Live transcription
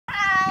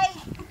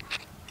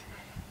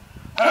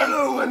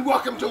Hello and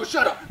welcome to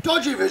Shut Up,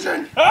 Dodgy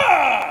Vision.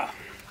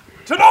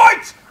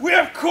 Tonight we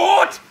have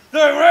caught the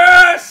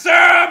rare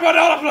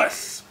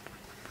Cerebellus.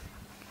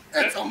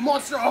 It's a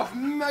monster of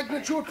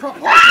magnitude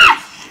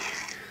proportions.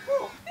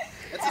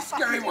 It's a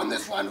scary one,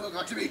 this one. We've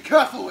got to be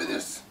careful with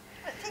this.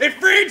 It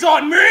feeds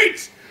on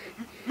meat,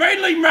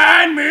 mainly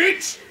man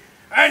meat,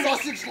 and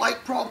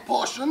sausage-like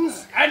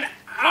proportions. And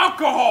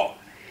alcohol,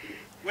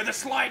 with a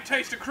slight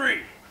taste of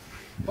cream.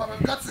 But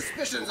we've got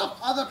suspicions of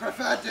other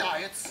preferred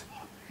diets.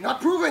 Not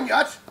proven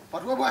yet,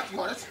 but we're working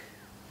on it.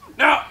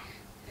 Now,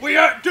 we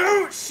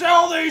do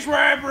sell these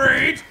rare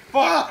breeds,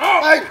 but...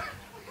 Bang!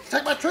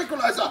 Take my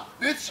tranquilizer,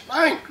 bitch!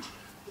 Bang!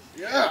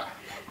 Yeah.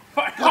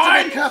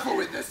 Got to be careful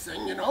with this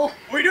thing, you know.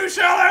 We do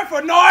sell them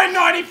for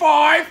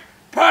 $9.95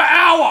 per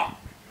hour.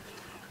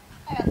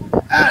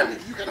 And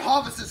you can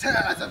harvest his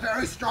hair as a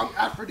very strong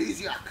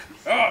aphrodisiac.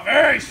 Oh,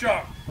 very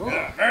strong.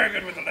 Yeah, very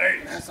good with the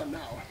ladies. Have some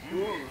now.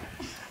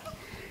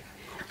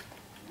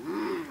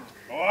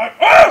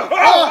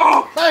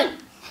 Bang!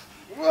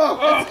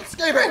 Whoa, it's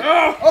escaping.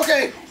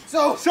 Okay,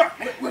 so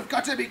we've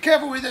got to be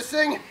careful with this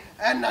thing,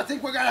 and I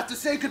think we're going to have to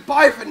say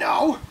goodbye for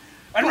now.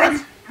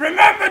 And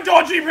remember,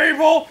 dodgy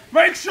people,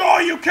 make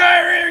sure you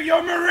carry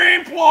your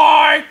marine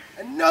ply.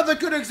 Another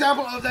good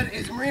example of that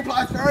is marine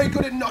ply is very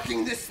good at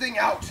knocking this thing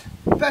out.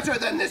 Better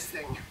than this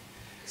thing.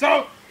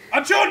 So,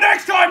 until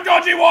next time,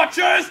 dodgy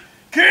watchers,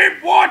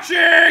 keep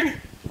watching.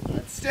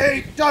 Let's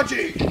stay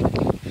dodgy.